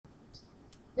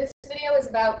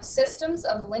about systems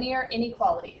of linear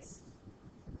inequalities.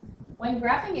 When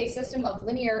graphing a system of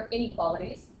linear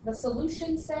inequalities, the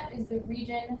solution set is the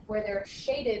region where their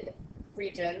shaded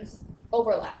regions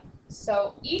overlap.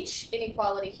 So each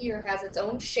inequality here has its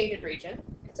own shaded region,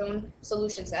 its own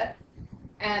solution set,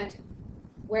 and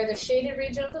where the shaded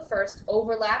region of the first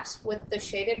overlaps with the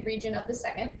shaded region of the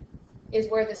second is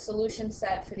where the solution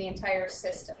set for the entire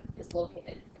system is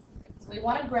located. So we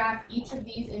want to graph each of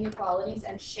these inequalities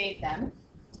and shade them.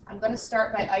 I'm going to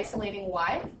start by isolating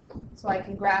y, so I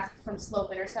can graph from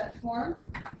slope-intercept form,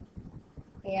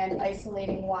 and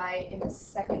isolating y in the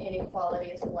second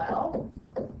inequality as well.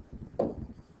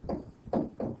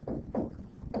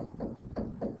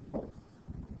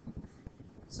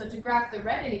 So to graph the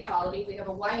red inequality, we have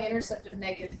a y-intercept of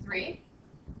 -3,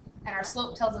 and our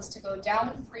slope tells us to go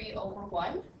down 3 over 1.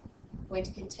 I'm going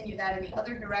to continue that in the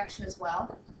other direction as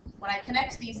well. When I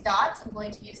connect these dots, I'm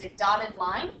going to use a dotted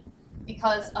line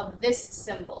because of this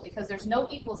symbol, because there's no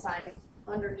equal sign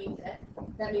underneath it.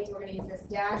 That means we're going to use this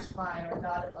dashed line or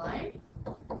dotted line.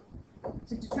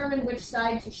 To determine which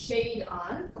side to shade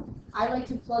on, I like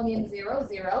to plug in 0,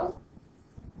 0,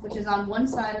 which is on one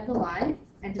side of the line,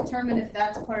 and determine if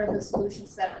that's part of the solution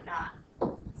set or not.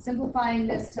 Simplifying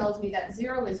this tells me that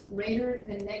 0 is greater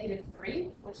than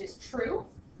 -3, which is true.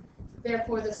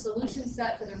 Therefore, the solution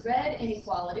set for the red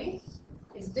inequality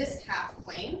is this half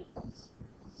plane.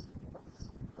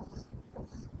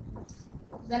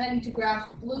 Then I need to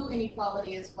graph blue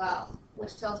inequality as well,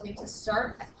 which tells me to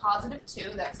start at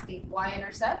 +2, that's the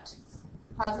y-intercept,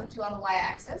 +2 on the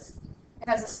y-axis. It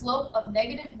has a slope of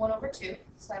 -1 over 2,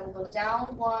 so I will go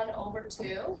down 1 over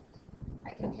 2.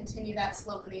 I can continue that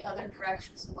slope in the other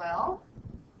direction as well.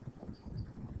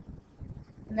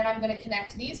 And then I'm going to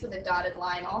connect these with a dotted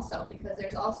line also, because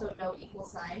there's also no equal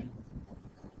sign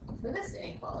for this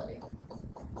inequality.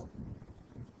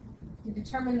 To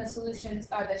determine the solutions,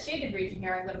 or the shaded region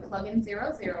here, I'm going to plug in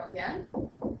 0, 0 again.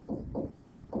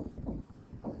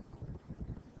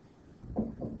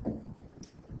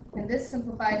 And this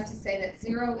simplifies to say that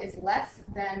 0 is less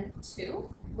than 2,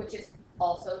 which is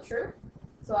also true.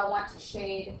 So I want to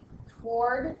shade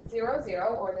toward 0,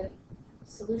 0, or the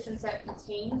solution set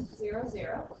contains 0,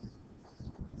 0.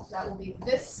 So that will be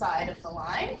this side of the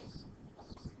line.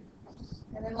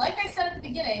 And then, like I said at the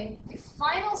beginning, the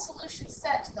final solution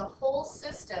set to the whole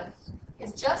system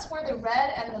is just where the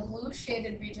red and the blue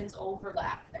shaded regions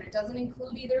overlap. And it doesn't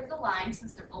include either of the lines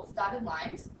since they're both dotted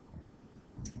lines.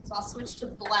 So I'll switch to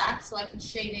black so I can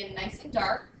shade in nice and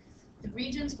dark the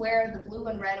regions where the blue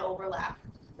and red overlap,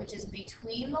 which is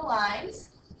between the lines,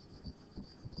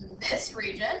 this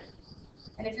region.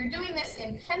 And if you're doing this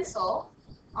in pencil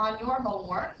on your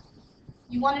homework,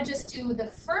 you want to just do the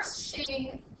first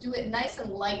shading, do it nice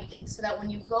and lightly, so that when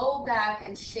you go back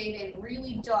and shade in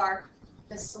really dark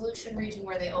the solution region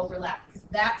where they overlap, because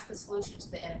that's the solution to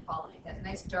the inequality, that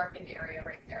nice darkened area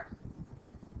right there.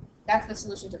 That's the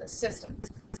solution to the system.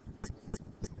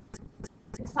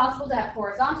 It's possible to have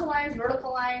horizontal lines,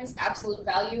 vertical lines, absolute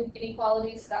value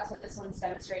inequalities. That's what this one's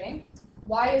demonstrating.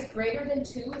 Y is greater than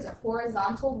 2 is a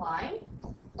horizontal line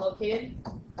located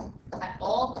at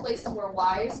all places where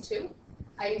y is 2.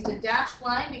 I used a dashed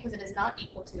line because it is not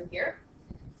equal to here.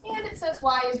 And it says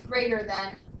y is greater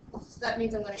than, so that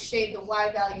means I'm going to shade the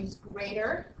y values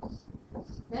greater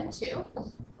than 2.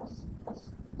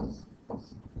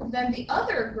 Then the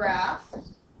other graph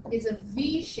is a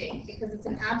V shape because it's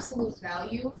an absolute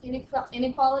value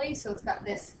inequality, so it's got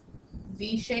this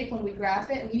V shape when we graph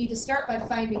it, and we need to start by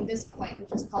finding this point,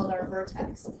 which is called our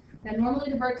vertex. Now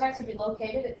normally the vertex would be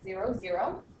located at 0,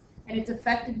 0, and it's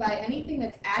affected by anything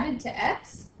that's added to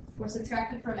x or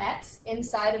subtracted from x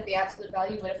inside of the absolute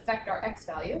value would affect our x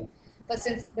value, but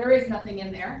since there is nothing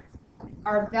in there,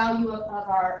 our value of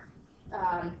our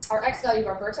x value of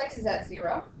our vertex is at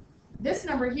 0. This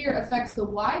number here affects the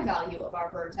y value of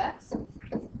our vertex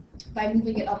by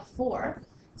moving it up 4.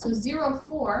 So 0,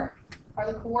 4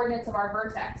 are the coordinates of our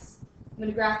vertex. I'm going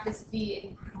to graph this V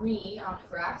in green on the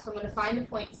graph. So I'm going to find the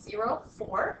point 0,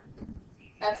 4.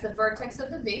 That's the vertex of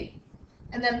the V.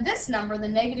 And then this number, the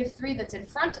 -3 that's in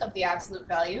front of the absolute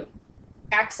value,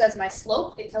 acts as my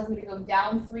slope. It tells me to go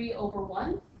down 3 over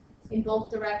 1 in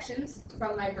both directions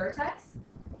from my vertex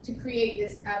to create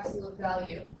this absolute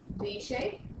value V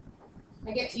shape.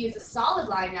 I get to use a solid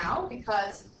line now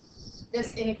because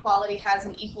this inequality has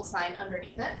an equal sign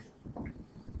underneath it.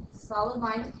 Solid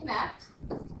line to connect.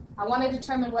 I want to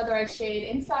determine whether I shade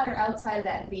inside or outside of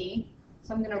that V.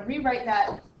 So I'm going to rewrite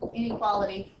that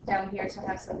inequality down here so I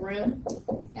have some room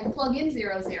and plug in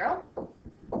 0, 0.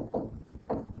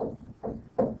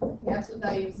 The absolute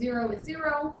value of 0 is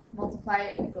 0. Multiply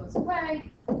it and it goes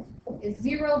away. Is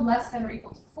 0 less than or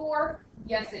equal to 4?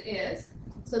 Yes, it is.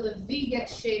 So the V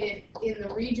gets shaded in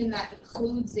the region that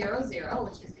includes 0, 0,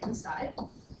 which is inside.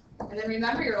 And then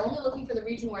remember, you're only looking for the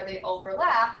region where they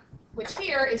overlap, which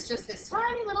here is just this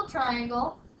tiny little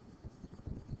triangle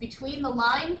between the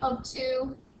line of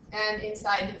 2 and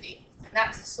inside the V. And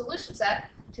that's the solution set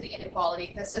to the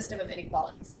inequality, the system of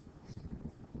inequalities.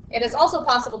 It is also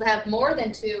possible to have more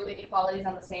than 2 inequalities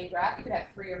on the same graph. You could have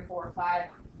 3 or 4 or 5,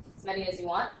 as many as you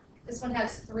want. This one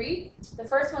has 3. The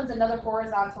first one's another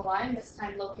horizontal line, this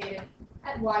time located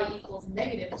at y equals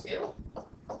 -2.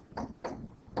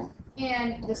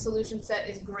 And the solution set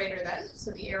is greater than,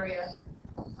 so the area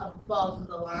above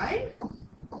the line.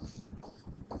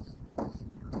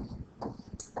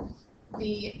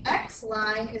 The x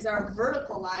line is our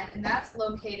vertical line, and that's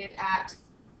located at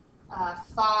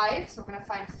 5. So we're going to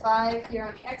find 5 here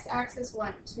on the x-axis.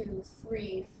 1, 2,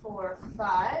 3, 4,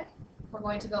 5. We're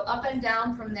going to go up and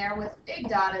down from there with a big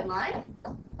dotted line,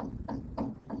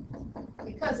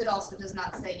 because it also does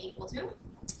not say equal to.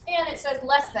 And it says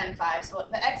less than 5. So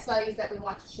the x values that we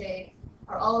want to shade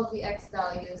are all of the x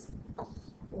values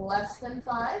less than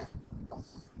 5.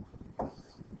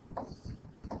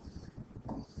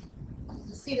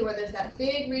 You see where there's that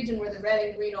big region where the red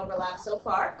and green overlap so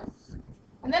far.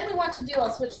 And then we want to do,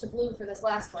 I'll switch to blue for this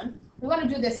last one, we want to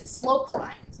do this sloped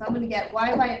line. So I'm going to get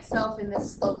y by itself in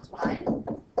this sloped line.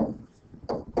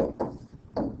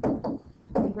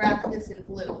 And graph this in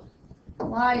blue.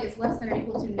 Y is less than or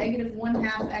equal to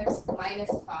 -1/2 x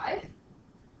minus 5.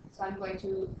 So I'm going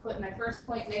to put my first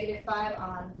point, -5,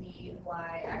 on the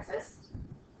y-axis.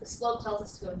 The slope tells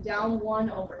us to go down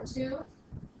 1/2.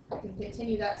 I can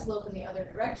continue that slope in the other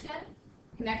direction.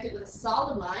 Connect it with a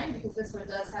solid line, because this one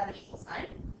does have an equal sign.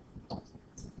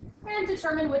 And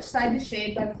determine which side to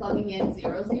shade by plugging in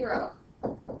 0, 0.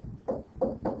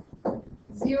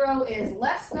 0 is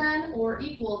less than or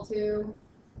equal to,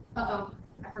 I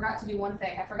forgot to do one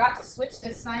thing. I forgot to switch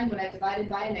this sign when I divided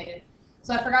by a negative.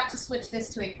 So I forgot to switch this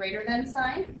to a greater than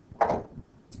sign.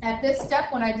 At this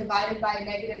step, when I divided by a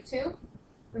 -2,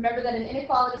 remember that an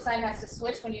inequality sign has to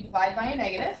switch when you divide by a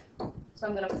negative. So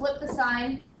I'm going to flip the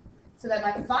sign so that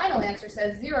my final answer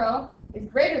says 0 is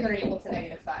greater than or equal to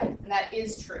 -5. And that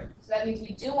is true. So that means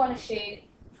we do want to shade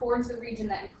towards the region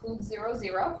that includes 0,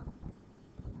 0.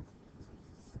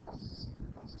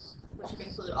 Which would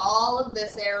include all of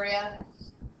this area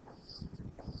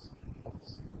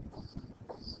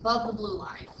above the blue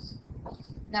line.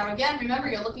 Now again, remember,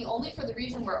 you're looking only for the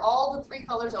region where all the 3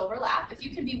 colors overlap. If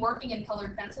you can be working in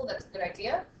colored pencil, that's a good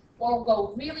idea. Or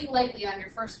go really lightly on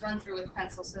your first run through with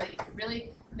pencil so that you can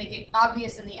really make it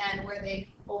obvious in the end where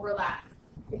they overlap.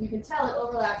 If you can tell, it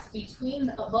overlaps between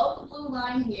above the blue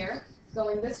line here,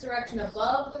 going this direction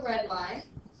above the red line.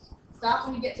 Stop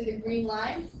when you get to the green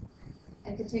line,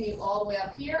 and continue all the way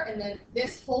up here, and then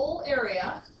this whole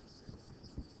area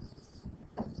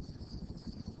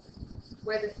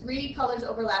where the 3 colors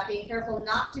overlap, being careful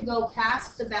not to go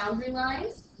past the boundary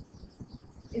lines,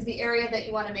 is the area that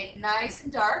you want to make nice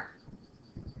and dark,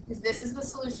 because this is the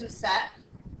solution set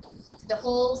to the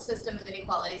whole system of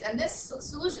inequalities. And this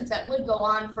solution set would go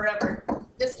on forever.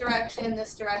 This direction,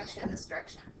 this direction, this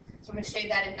direction. So I'm going to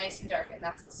shade that in nice and dark, and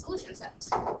that's the solution set.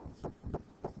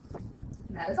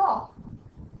 And that is all.